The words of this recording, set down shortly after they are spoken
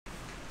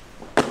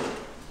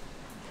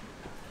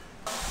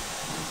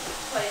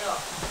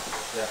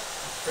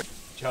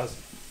Chaz.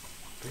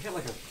 Can we get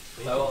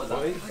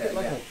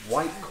like a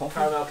white coffee.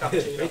 caramel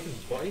cappuccino?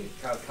 Bacon's white.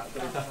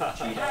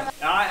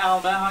 Alright,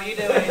 Albert, how you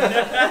doing?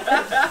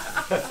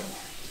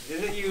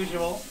 Is it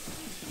usual?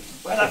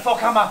 Where the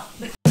fuck am I?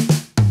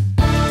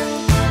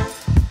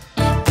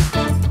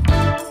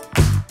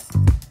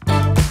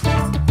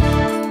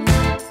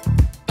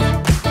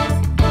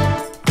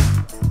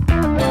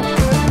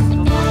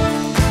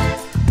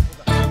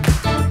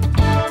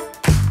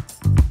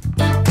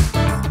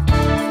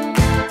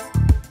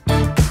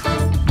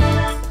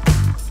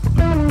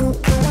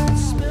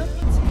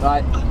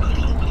 Right,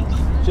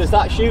 just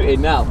start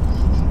shooting now.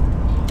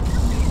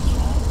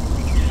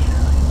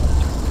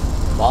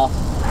 Boss.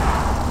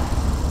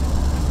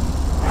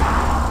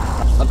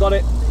 I've got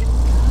it.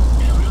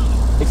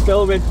 It's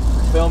filming.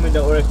 It's filming,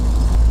 don't worry.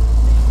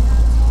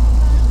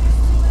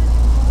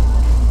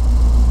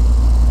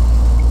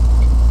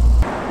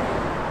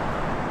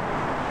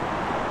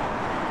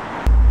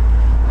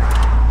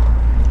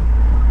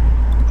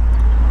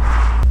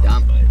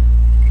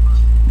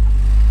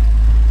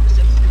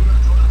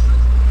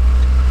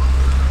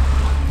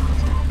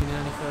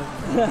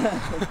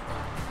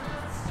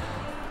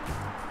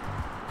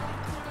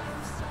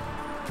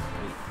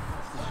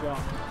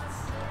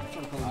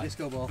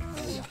 Disco ball.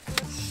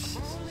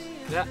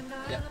 Yeah.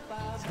 Yeah.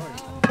 Sorry.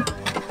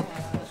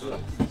 Oh,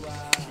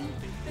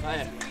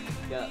 yeah.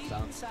 Yeah, that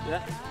sounds.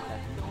 Yeah.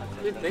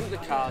 I didn't think the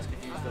cars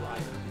could use the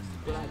light.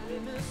 Good idea.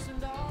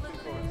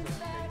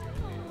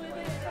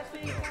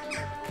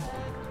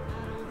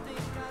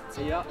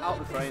 See you out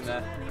the frame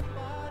there.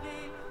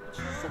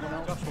 Someone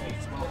else.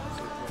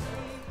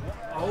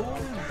 Oh,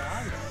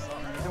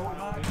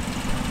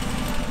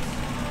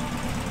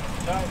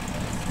 nice.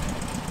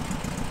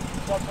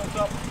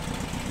 Stop.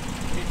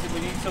 We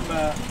need some.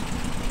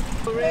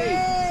 Hooray!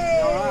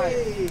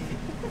 Alright.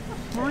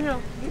 Mario.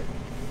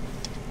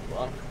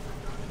 What?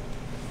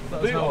 The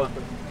boot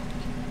open.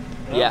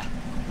 Yeah.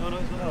 No,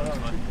 it's not. Oh,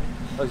 right.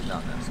 Oh, it's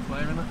not there. It's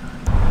clear, isn't it?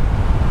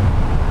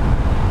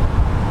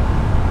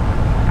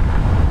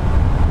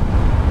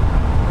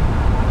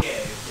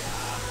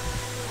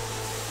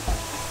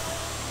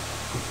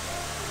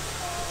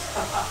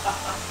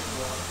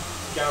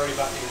 Gary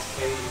back in his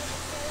cave.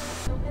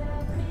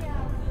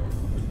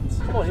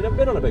 Come on, you've never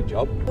been on a big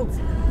job.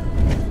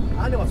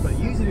 I know what's going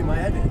to use it in my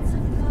edit.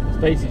 It's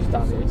basically just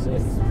down here, see?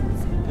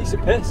 Piece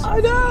of piss. I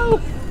know!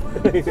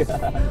 Fuck!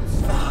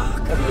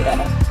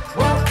 Yeah.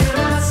 What can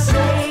I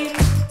say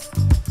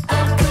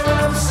after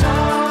I'm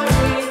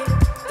sorry?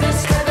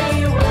 This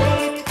heavy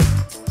weight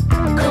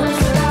comes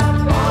without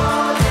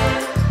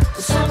warning.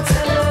 Some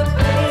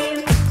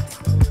teleplane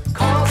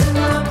calls in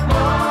the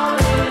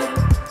morning.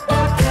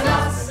 What can I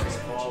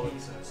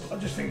say? I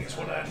just think it's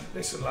one of them.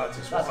 Listen, lads,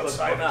 it's what I'd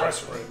say in the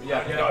dressing room.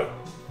 Yeah, you know,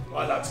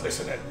 right, lads,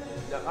 listen in.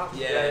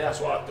 Yeah, That's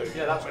what I do.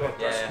 Yeah, that's in the good.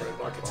 dressing room,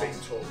 like a team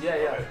talk.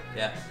 Yeah.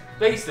 Yeah.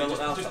 Basically,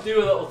 just do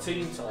a little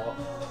team talk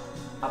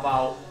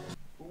about.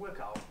 We'll work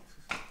out.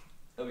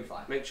 It'll be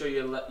fine. Make sure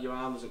your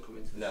arm doesn't come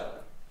into the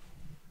center.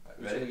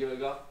 You just gonna give it a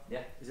go?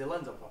 Yeah. Is the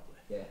lens on properly?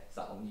 Yeah, it's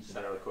that one. You should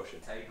have a cushion.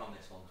 Take on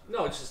this one.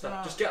 No,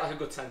 just get like a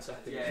good 10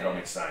 seconds. If you don't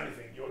need to say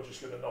anything, you're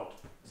just going to nod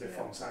as if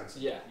I'm saying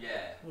something. Yeah.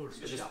 Yeah.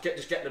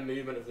 Just get the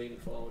movement of leaning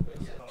forward.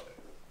 Basically.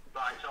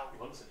 Right, so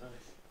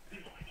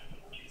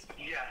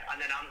yeah,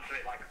 and then answer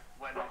it like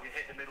when you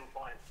hit the middle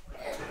point.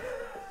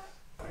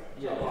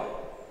 Yeah.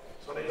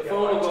 So I need The to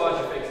phone will get go as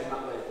you're facing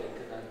that way, I think,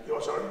 and then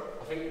You're sorry?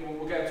 I think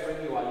we'll get to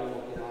ring you while you're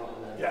walking out,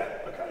 and then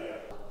Yeah, okay,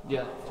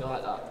 yeah. yeah, do you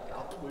like that?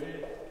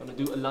 Gonna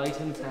do a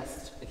lighting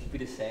test. It should be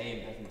the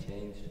same, hasn't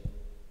changed.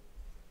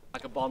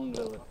 Like a Bond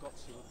villain.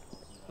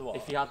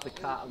 If you had the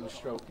cat and was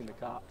stroking the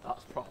cat,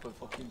 that's proper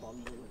fucking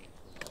Bond villain.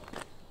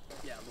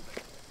 Yeah, I love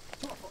it.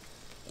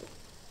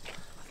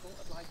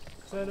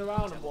 Turn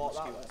around and walk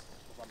that way.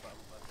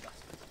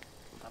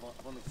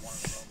 I've only one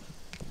at the moment.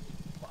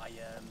 But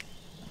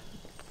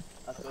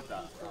That's good,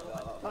 that.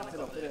 That's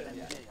enough, isn't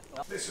it?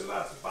 Listen,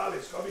 lads, the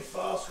ballet's got to be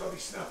fast, got to be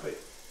snappy.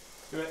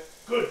 Do it.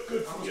 Good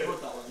for you.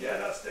 good, that one. Yeah,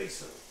 that's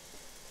decent.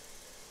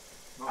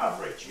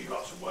 Average, you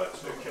got some work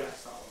to do, kid.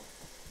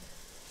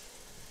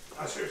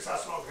 I'm serious,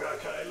 that's not good.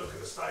 Okay, look at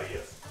the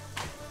stadium.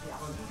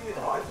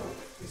 Right,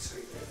 it's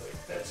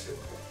dead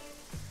simple.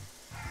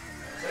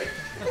 See?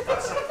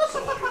 That's it,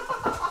 sorted.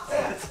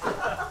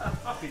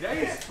 Happy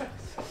days.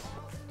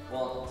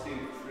 1, 2,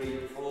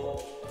 3,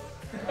 4.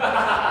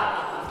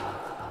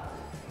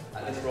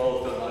 And this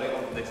roll's done on it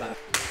on this end.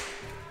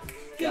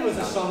 Give us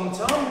a song,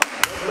 Tom.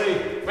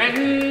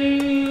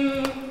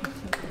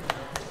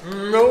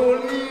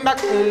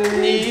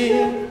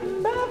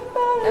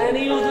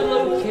 Any other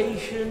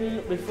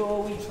location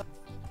before we...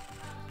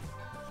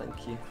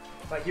 Thank you.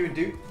 Like you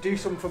would do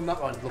some from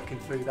that one, looking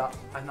through that,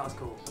 and that's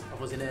cool. I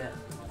was in here.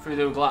 Through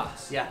the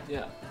glass? Yeah.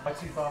 Yeah. By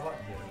too far back.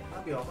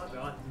 That'd be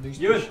alright.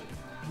 Ewan,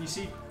 can you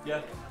see?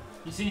 Yeah.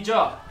 You see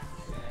Joe?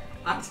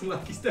 Acting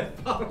like he's dead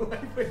far away,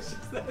 but it's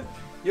just there.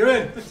 You're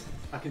in.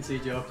 I can see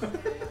Joe.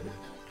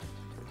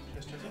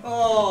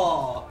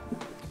 Oh.